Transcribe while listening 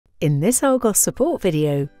In this Argos Support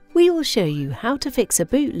video, we will show you how to fix a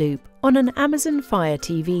boot loop on an Amazon Fire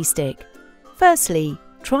TV stick. Firstly,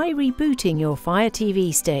 try rebooting your Fire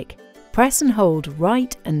TV stick. Press and hold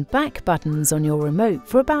right and back buttons on your remote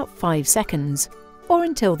for about 5 seconds, or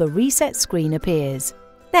until the reset screen appears.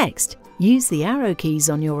 Next, use the arrow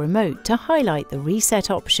keys on your remote to highlight the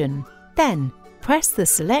reset option. Then, press the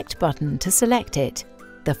select button to select it.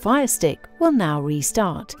 The Fire Stick will now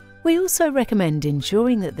restart. We also recommend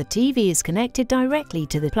ensuring that the TV is connected directly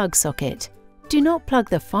to the plug socket. Do not plug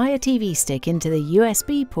the Fire TV stick into the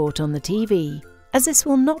USB port on the TV, as this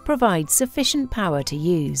will not provide sufficient power to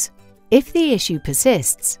use. If the issue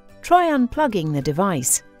persists, try unplugging the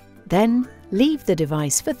device. Then, leave the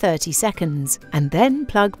device for 30 seconds and then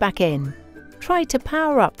plug back in. Try to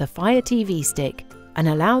power up the Fire TV stick and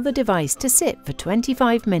allow the device to sit for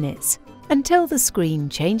 25 minutes until the screen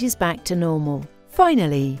changes back to normal.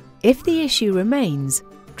 Finally, if the issue remains,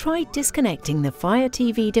 try disconnecting the Fire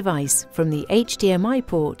TV device from the HDMI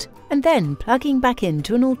port and then plugging back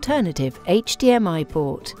into an alternative HDMI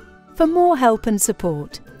port. For more help and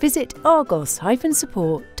support, visit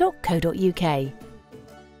argos-support.co.uk.